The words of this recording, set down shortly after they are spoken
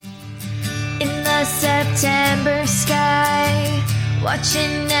the September sky,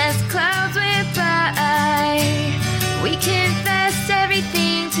 watching as clouds whip by. We confess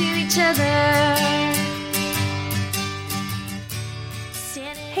everything to each other.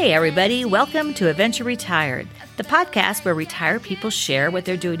 Hey everybody, welcome to Adventure Retired, the podcast where retired people share what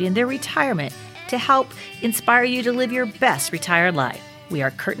they're doing in their retirement to help inspire you to live your best retired life. We are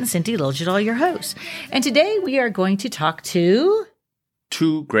Kurt and Cindy Logital, your hosts. And today we are going to talk to...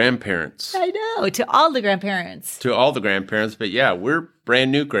 Two grandparents. I know, to all the grandparents. To all the grandparents, but yeah, we're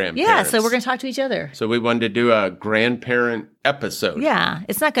brand new grandparents. Yeah, so we're going to talk to each other. So we wanted to do a grandparent episode. Yeah,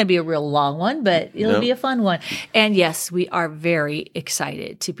 it's not going to be a real long one, but it'll be a fun one. And yes, we are very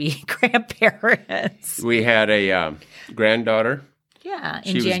excited to be grandparents. We had a granddaughter. Yeah,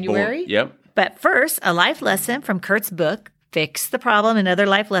 in January. Yep. But first, a life lesson from Kurt's book, Fix the Problem and Other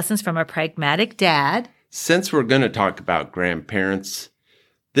Life Lessons from a Pragmatic Dad. Since we're going to talk about grandparents,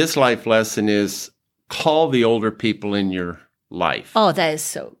 this life lesson is call the older people in your life. Oh, that is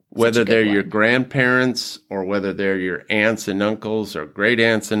so. Whether they're your grandparents or whether they're your aunts and uncles or great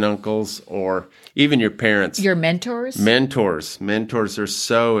aunts and uncles or even your parents. Your mentors? Mentors. Mentors are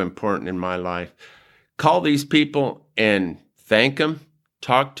so important in my life. Call these people and thank them,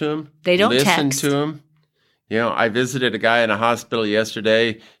 talk to them. They don't listen text. to them. You know, I visited a guy in a hospital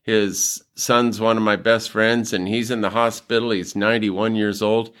yesterday. His son's one of my best friends, and he's in the hospital. He's 91 years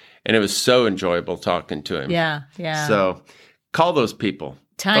old, and it was so enjoyable talking to him. Yeah, yeah. So call those people.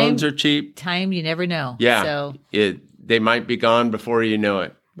 Phones are cheap. Time, you never know. Yeah. So they might be gone before you know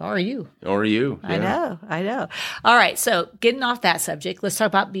it. Or you. Or you. Yeah. I know. All right, so getting off that subject, let's talk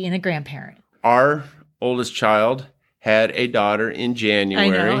about being a grandparent. Our oldest child had a daughter in January.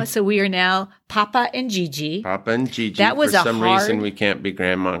 I know. So we are now Papa and Gigi. Papa and Gigi. That was For some reason, we can't be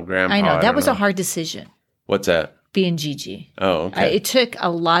grandma and grandpa. I know. That was a hard decision. What's that? Being Gigi. Oh, okay. It took a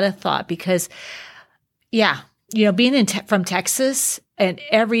lot of thought because, being from Texas, and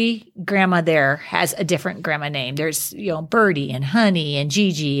every grandma there has a different grandma name. There's, Birdie and Honey and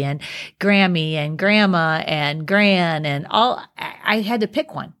Gigi and Grammy and Grandma and Gran and all. I had to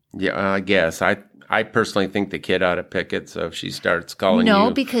pick one. Yeah, I guess. I personally think the kid ought to pick it. So if she starts calling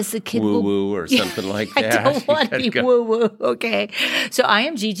you because the kid woo-woo or something like that. I don't want to be woo-woo. Okay. So I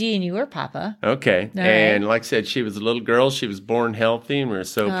am Gigi and you are Papa. Okay. All and right. like I said, she was a little girl. She was born healthy, and we're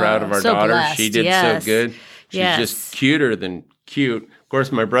so proud of our so daughter. blessed. She did Yes. so good. She's Yes. just cuter than cute. Of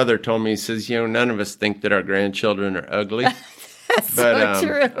course, my brother told me, he says, none of us think that our grandchildren are ugly. That's But so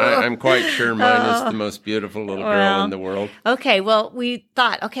true. I'm quite sure mine is the most beautiful little girl in the world. Okay, well, we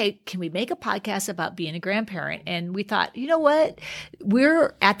thought, can we make a podcast about being a grandparent? And we thought, you know what?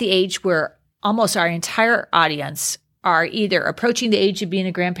 We're at the age where almost our entire audience are either approaching the age of being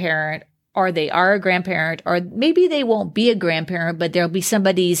a grandparent, or they are a grandparent, or maybe they won't be a grandparent, but there'll be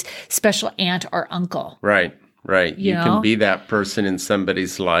somebody's special aunt or uncle. Right. You know? can be that person in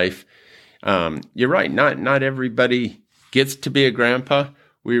somebody's life. You're right. Not everybody gets to be a grandpa.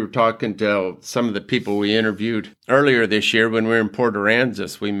 We were talking to some of the people we interviewed earlier this year when we were in Port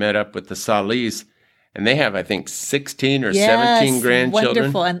Aransas. We met up with the Salis, and they have, I think, 16 or 17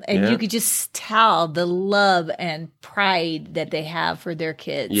 grandchildren. Wonderful. And you could just tell the love and pride that they have for their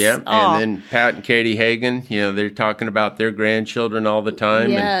kids. Yeah, Oh. and then Pat and Katie Hagan, they're talking about their grandchildren all the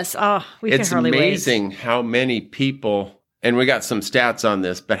time. Yes. We can It's hardly wait. amazing how many people, and we got some stats on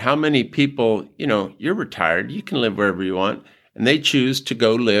this, but how many people, you're retired, you can live wherever you want, and they choose to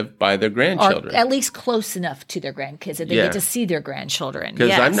go live by their grandchildren. Or at least close enough to their grandkids that they get to see their grandchildren. Because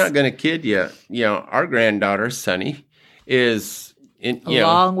Yes. I'm not going to kid you, our granddaughter, Sunny, is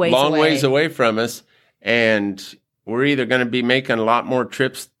long ways away from us, and we're either going to be making a lot more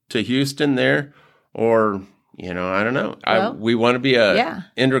trips to Houston there, or I don't know. Well, we want to be a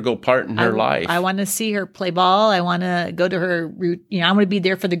integral part in her life. I want to see her play ball. I want to go to her. I want to be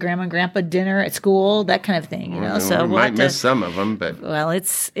there for the grandma and grandpa dinner at school, that kind of thing. So we might miss some of them, but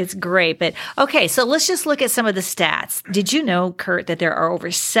it's great. But okay, so let's just look at some of the stats. Did you know, Kurt, that there are over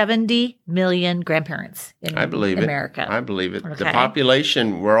 70 million grandparents in America? I believe it. Okay. The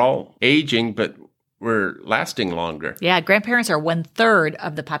population, we're all aging, but we're lasting longer. Yeah, grandparents are 1/3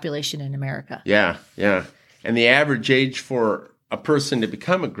 of the population in America. Yeah. And the average age for a person to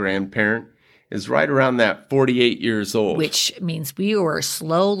become a grandparent is right around that 48 years old. Which means we were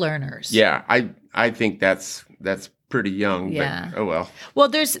slow learners. Yeah, I think that's pretty young. Yeah. But, oh well. Well,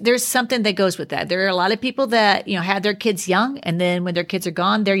 there's something that goes with that. There are a lot of people that, had their kids young, and then when their kids are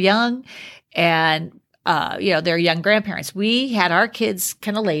gone, they're young, and they're young grandparents. We had our kids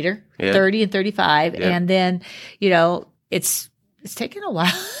kind of later, 30 and 35, and then, it's taken a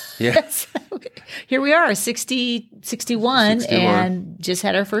while. Yeah. Here we are, 61, and just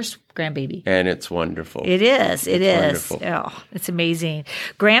had our first grandbaby. And it's wonderful. It is. It is. Wonderful. Oh, it's amazing.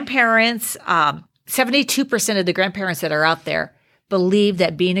 Grandparents, 72% of the grandparents that are out there believe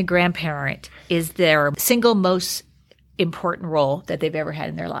that being a grandparent is their single most important role that they've ever had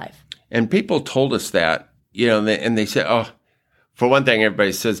in their life. And people told us that, and they said, oh, for one thing,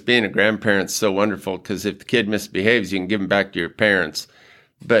 everybody says being a grandparent's so wonderful because if the kid misbehaves, you can give them back to your parents.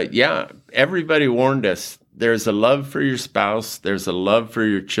 But yeah, everybody warned us. There's a love for your spouse, there's a love for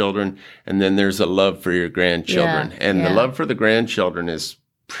your children, and then there's a love for your grandchildren. And the love for the grandchildren is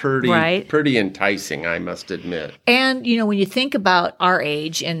pretty enticing, I must admit. And, when you think about our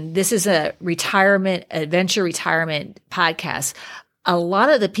age, and this is a adventure retirement podcast, a lot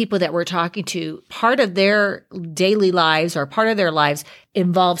of the people that we're talking to, part of their daily lives or part of their lives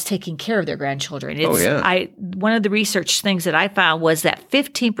involves taking care of their grandchildren. One of the research things that I found was that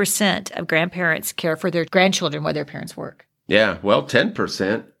 15% of grandparents care for their grandchildren while their parents work. Yeah, well,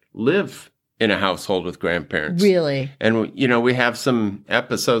 10% live in a household with grandparents. Really? And, we have some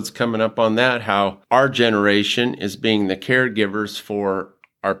episodes coming up on that, how our generation is being the caregivers for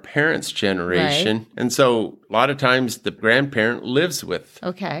our parents' generation. Right. And so a lot of times the grandparent lives with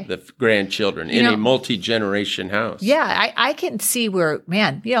the grandchildren in a multi-generation house. Yeah, I can see where,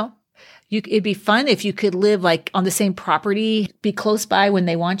 man, it'd be fun if you could live like on the same property, be close by when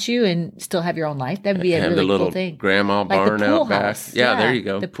they want you and still have your own life. That would be a really cool thing. Grandma barn like the pool out back. House. Yeah, there you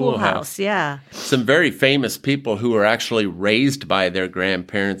go. The pool house. Yeah. Some very famous people who were actually raised by their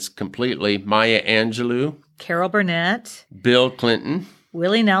grandparents completely. Maya Angelou. Carol Burnett. Bill Clinton.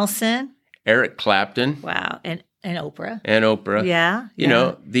 Willie Nelson. Eric Clapton. Wow. And Oprah. And Oprah. Yeah. You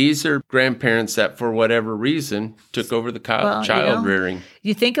know, these are grandparents that for whatever reason took over the child rearing.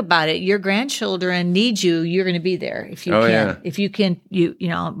 You think about it, your grandchildren need you, you're going to be there. If you can. Yeah. If you can,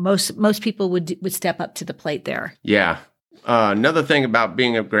 most people would step up to the plate there. Yeah. Another thing about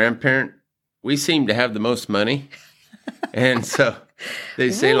being a grandparent, we seem to have the most money. And so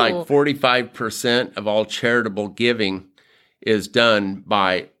they say like 45% of all charitable giving is done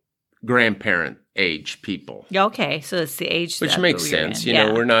by grandparent age people. Okay, so it's the age which makes sense.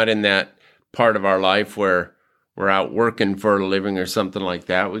 We're not in that part of our life where we're out working for a living or something like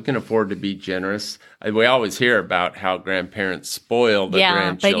that. We can afford to be generous. We always hear about how grandparents spoil the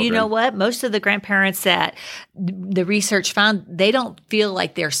grandchildren. But you know what? Most of the grandparents that the research found, they don't feel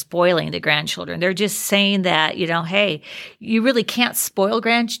like they're spoiling the grandchildren. They're just saying that, hey, you really can't spoil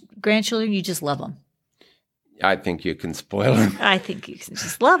grandchildren. You just love them. I think you can spoil them. I think you can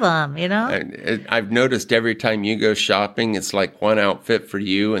just love them, I've noticed every time you go shopping, it's like one outfit for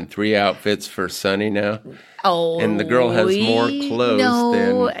you and 3 outfits for Sunny now. Oh, and the girl has more clothes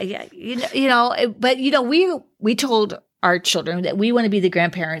than... But we told our children that we want to be the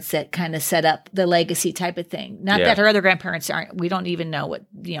grandparents that kind of set up the legacy type of thing. Not that her other grandparents aren't. We don't even know what,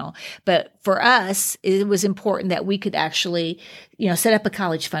 but for us, it was important that we could actually, set up a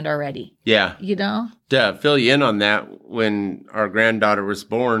college fund already. Yeah. To fill you in on that, when our granddaughter was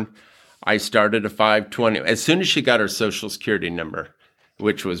born, I started a 520. As soon as she got her Social Security number,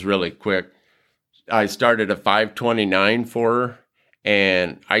 which was really quick, I started a 529 for her,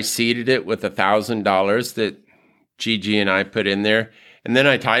 and I seeded it with $1,000 that Gigi and I put in there. And then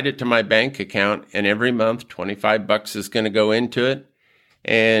I tied it to my bank account, and every month $25 is going to go into it.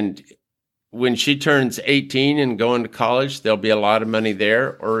 And when she turns 18 and going to college, there'll be a lot of money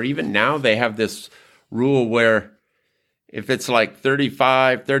there. Or even now they have this rule where if it's like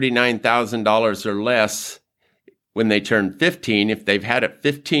 $39,000 or less, when they turn 15, if they've had it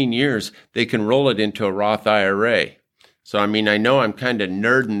 15 years, they can roll it into a Roth IRA. So, I know I'm kind of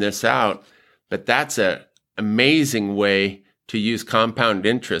nerding this out, but that's a amazing way to use compound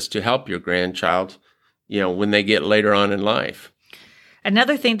interest to help your grandchild, when they get later on in life.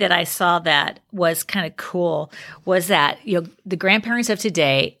 Another thing that I saw that was kind of cool was that, the grandparents of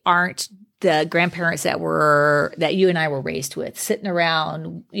today aren't the grandparents that you and I were raised with, sitting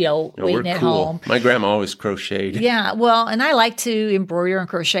around, waiting at home. My grandma always crocheted. Yeah, well, and I like to embroider and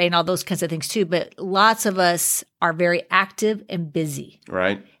crochet and all those kinds of things too, but lots of us are very active and busy.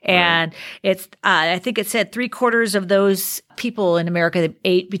 Right. And it's, I think it said 3/4 of those people in America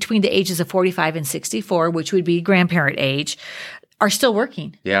between the ages of 45 and 64, which would be grandparent age, are still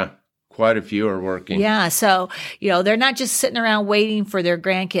working. Yeah. Quite a few are working. Yeah. So, they're not just sitting around waiting for their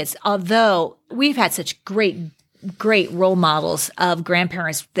grandkids, although we've had such great role models of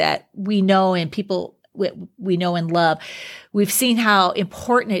grandparents that we know and people we know and love. We've seen how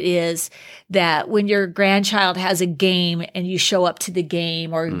important it is that when your grandchild has a game and you show up to the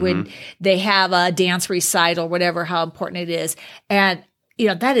game, or when they have a dance recital, whatever, how important it is. And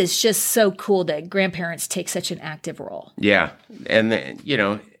that is just so cool that grandparents take such an active role. Yeah. And,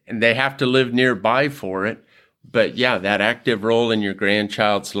 and they have to live nearby for it. But yeah, that active role in your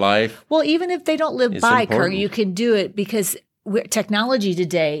grandchild's life. Well, even if they don't live by, Kurt, important. you can do it because technology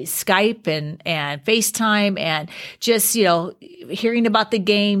today, Skype and FaceTime and just, hearing about the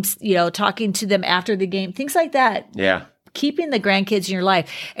games, talking to them after the game, things like that. Yeah. Keeping the grandkids in your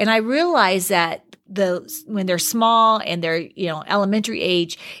life. And I realize that when they're small and they're, elementary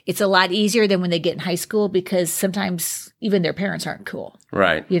age, it's a lot easier than when they get in high school because sometimes even their parents aren't cool.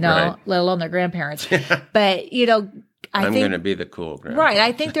 Right. Let alone their grandparents. But, I'm going to be the cool grandpa. Right.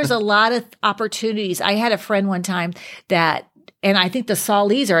 I think there's a lot of opportunities. I had a friend one time and I think the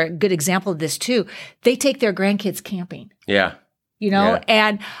Sawleys are a good example of this too. They take their grandkids camping. Yeah.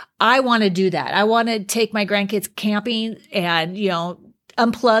 And I want to do that. I want to take my grandkids camping and,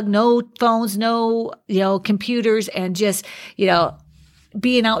 unplug, no phones, no, computers, and just,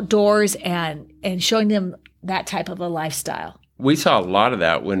 being outdoors and showing them that type of a lifestyle. We saw a lot of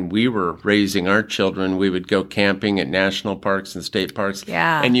that when we were raising our children. We would go camping at national parks and state parks.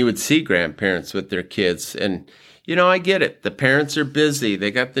 Yeah. And you would see grandparents with their kids. And, I get it. The parents are busy.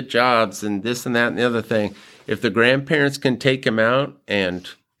 They got the jobs and this and that and the other thing. If the grandparents can take them out and,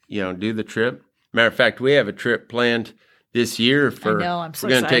 do the trip. Matter of fact, we have a trip planned this year I know, I'm so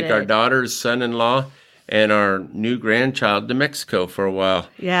we're going to take our excited. daughter's son-in-law and our new grandchild to Mexico for a while.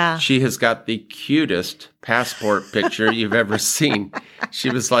 Yeah. She has got the cutest passport picture you've ever seen. She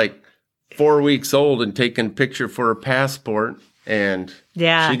was like 4 weeks old and taking a picture for her passport, and she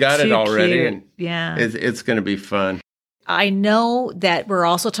got it already. Cute. And yeah. It's going to be fun. I know that we're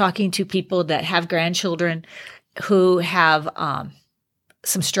also talking to people that have grandchildren who have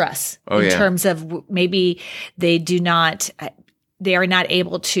some stress in terms of maybe they are not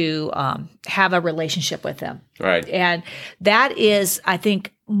able to have a relationship with them. Right. And that is, I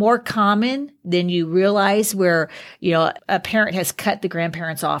think, more common than you realize where, a parent has cut the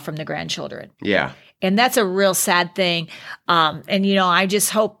grandparents off from the grandchildren. Yeah. And that's a real sad thing. And, I just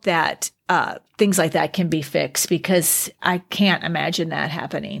hope that things like that can be fixed because I can't imagine that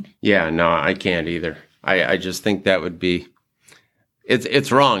happening. Yeah, no, I can't either. I just think that would be,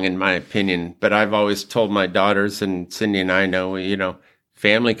 it's wrong in my opinion, but I've always told my daughters, and Cindy and I know,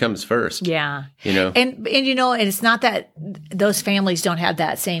 family comes first. Yeah. And it's not that those families don't have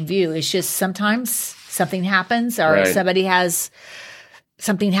that same view. It's just sometimes something happens or somebody has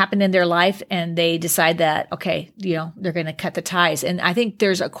something happened in their life and they decide that, okay, they're going to cut the ties. And I think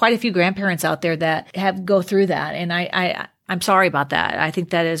there's quite a few grandparents out there that go through that. And I'm sorry about that. I think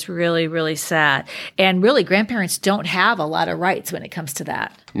that is really, really sad. And really, grandparents don't have a lot of rights when it comes to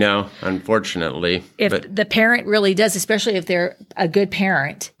that. No, unfortunately. If the parent really does, especially if they're a good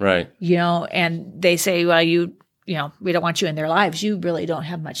parent, right? And they say, well, we don't want you in their lives. You really don't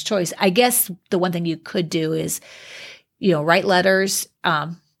have much choice. I guess the one thing you could do is, write letters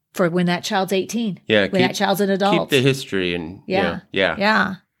for when that child's 18. Yeah, when that child's an adult. Keep the history and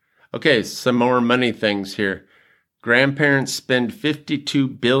yeah. Okay, some more money things here. Grandparents spend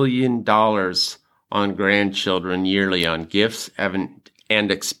 $52 billion on grandchildren yearly on gifts and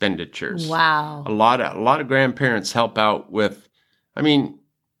expenditures. Wow. A lot of grandparents help out with,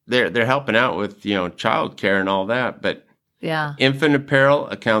 they're helping out with, child care and all that, but infant apparel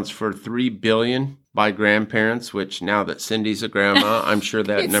accounts for $3 billion by grandparents, which now that Cindy's a grandma, I'm sure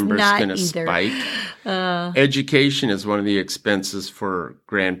that number is going to spike. Education is one of the expenses for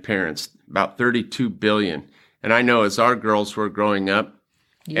grandparents, about $32 billion. And I know as our girls were growing up,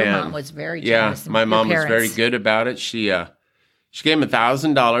 your mom was very generous. Yeah, my mom was very good about it. She gave them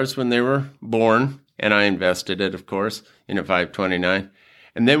 $1,000 when they were born, and I invested it, of course, in a 529.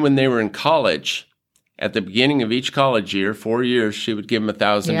 And then when they were in college, at the beginning of each college year, 4 years, she would give them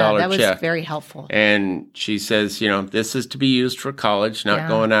 $1,000 check. Yeah, that was very helpful. And she says, this is to be used for college, not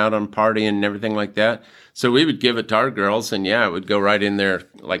going out on partying and everything like that. So we would give it to our girls, and it would go right in there,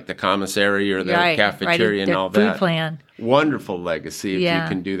 like the commissary or the cafeteria and all that. Food plan. Wonderful legacy if you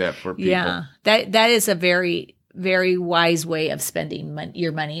can do that for people. Yeah, that is a very, very wise way of spending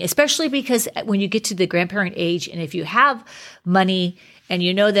your money, especially because when you get to the grandparent age, and if you have money and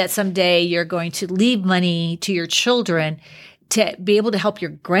you know that someday you're going to leave money to your children to be able to help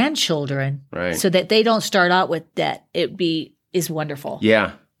your grandchildren so that they don't start out with debt, is wonderful.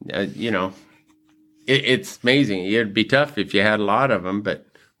 Yeah, it's amazing. It'd be tough if you had a lot of them, but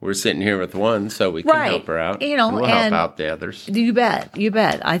we're sitting here with one, so we can help her out. And we'll help out the others. You bet.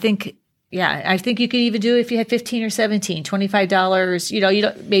 I think you could even do it if you had 15 or 17, $25, you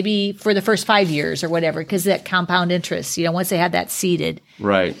don't maybe for the first 5 years or whatever, because that compound interest, once they have that seeded.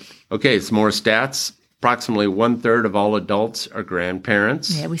 Right. Okay, some more stats. approximately 1/3 of all adults are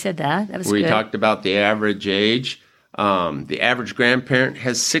grandparents. Yeah, we said that. That was We good. talked about the average age. The average grandparent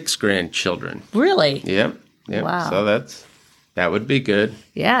has 6 grandchildren. Really? Yep. Wow. So that would be good.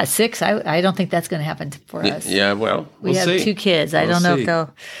 Yeah, 6. I don't think that's going to happen for us. Yeah, well, We we'll have see. 2 kids. I We'll don't know see. if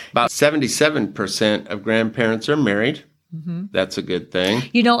they'll. About 77% of grandparents are married. Mm-hmm. That's a good thing.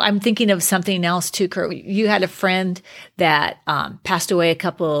 You know, I'm thinking of something else too, Kurt. You had a friend that passed away a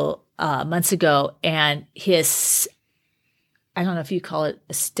couple months ago, and his, I don't know if you call it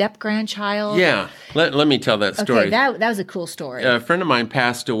a step grandchild. Yeah. Let me tell that story. Okay, that was a cool story. A friend of mine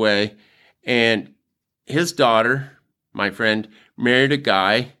passed away, and his daughter, my friend, married a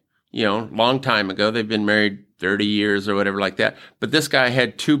guy, long time ago. They've been married 30 years or whatever like that. But this guy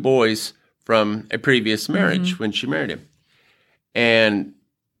had 2 boys from a previous marriage when she married him. And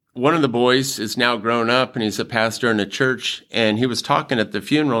one of the boys is now grown up, and he's a pastor in a church. And he was talking at the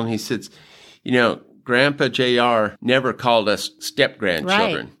funeral, and he says, Grandpa JR never called us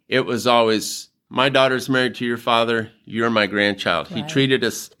step-grandchildren. Right. It was always, my daughter's married to your father, you're my grandchild. Right. He treated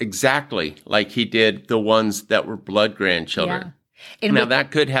us exactly like he did the ones that were blood grandchildren. Yeah. And Now,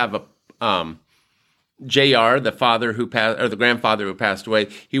 that could have a JR, the father who passed, or the grandfather who passed away,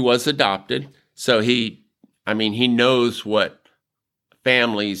 he was adopted. So he knows what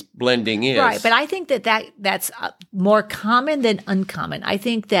families blending is. Right, but I think that's more common than uncommon. I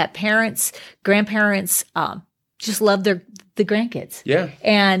think that grandparents just love the grandkids. Yeah.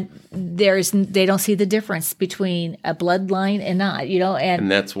 And they don't see the difference between a bloodline and not, And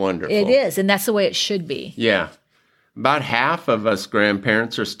that's wonderful. It is, and that's the way it should be. Yeah. About half of us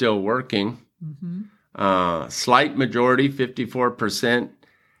grandparents are still working. Mm-hmm. Slight majority, 54%,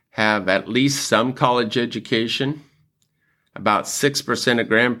 have at least some college education. About 6% of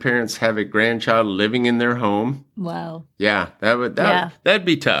grandparents have a grandchild living in their home. Wow. Yeah, that'd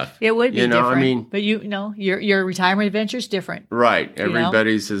be tough. It would be different. But your retirement adventure is different. Right.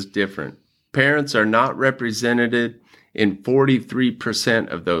 Everybody's is different. Parents are not represented in 43%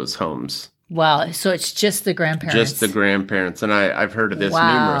 of those homes. Wow. So it's just the grandparents. Just the grandparents. And I've heard of this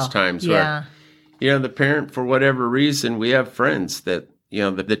numerous times where, the parent, for whatever reason, we have friends that,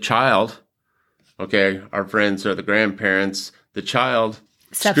 the child, okay, our friends are the grandparents, the child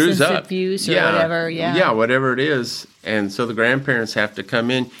Substance screws up. abuse or whatever. Yeah. Yeah, whatever it is. And so the grandparents have to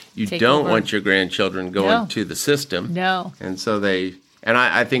come in. You Take don't over. want your grandchildren going to the system. No. And so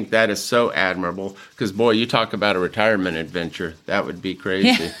I think that is so admirable because, boy, you talk about a retirement adventure. That would be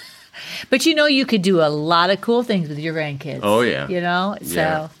crazy. Yeah. But you could do a lot of cool things with your grandkids. Oh, yeah. So.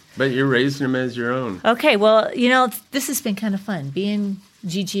 Yeah. But you're raising them as your own. Okay, well, this has been kind of fun, being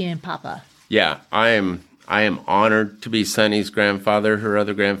Gigi and Papa. Yeah, I am honored to be Sunny's grandfather. Her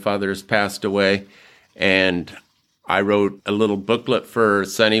other grandfather has passed away. And I wrote a little booklet for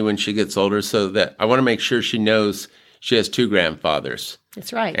Sunny when she gets older so that I want to make sure she knows she has 2 grandfathers.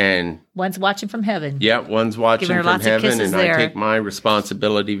 That's right. And one's watching from heaven. yeah, one's watching Giving her from lots of heaven, kisses and there. I take my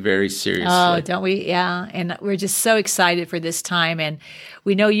responsibility very seriously. Oh, don't we? Yeah. And we're just so excited for this time. And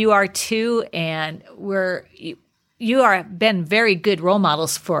we know you are too. And you are been very good role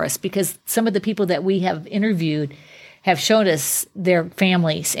models for us because some of the people that we have interviewed have shown us their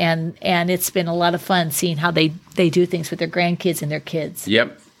families. And it's been a lot of fun seeing how they do things with their grandkids and their kids.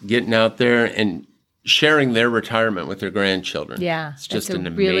 Yep. Getting out there and sharing their retirement with their grandchildren. Yeah. It's just that's an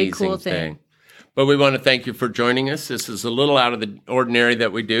a really amazing cool thing. But we want to thank you for joining us. This is a little out of the ordinary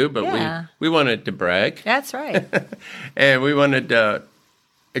that we do, but we wanted to brag. That's right. And we wanted to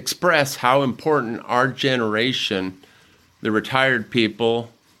express how important our generation, the retired people,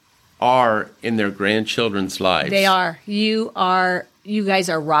 are in their grandchildren's lives. They are. You guys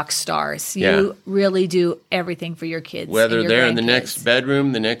are rock stars. You really do everything for your kids. Whether and your they're in the grandkids. next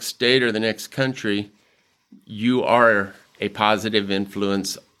bedroom, the next state, or the next country, you are a positive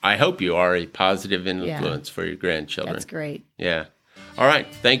influence. I hope you are a positive influence for your grandchildren. That's great. Yeah. All right.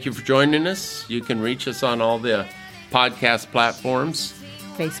 Thank you for joining us. You can reach us on all the podcast platforms.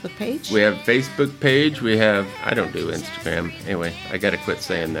 Facebook page? We have a Facebook page. I don't do Instagram. Anyway, I got to quit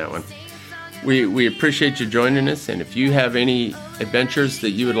saying that one. We appreciate you joining us. And if you have any adventures that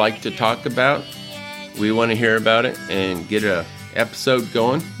you would like to talk about, we want to hear about it and get an episode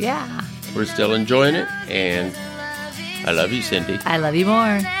going. Yeah. We're still enjoying it. And I love you, Cindy. I love you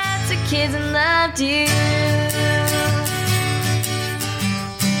more. Lots of kids and loved you.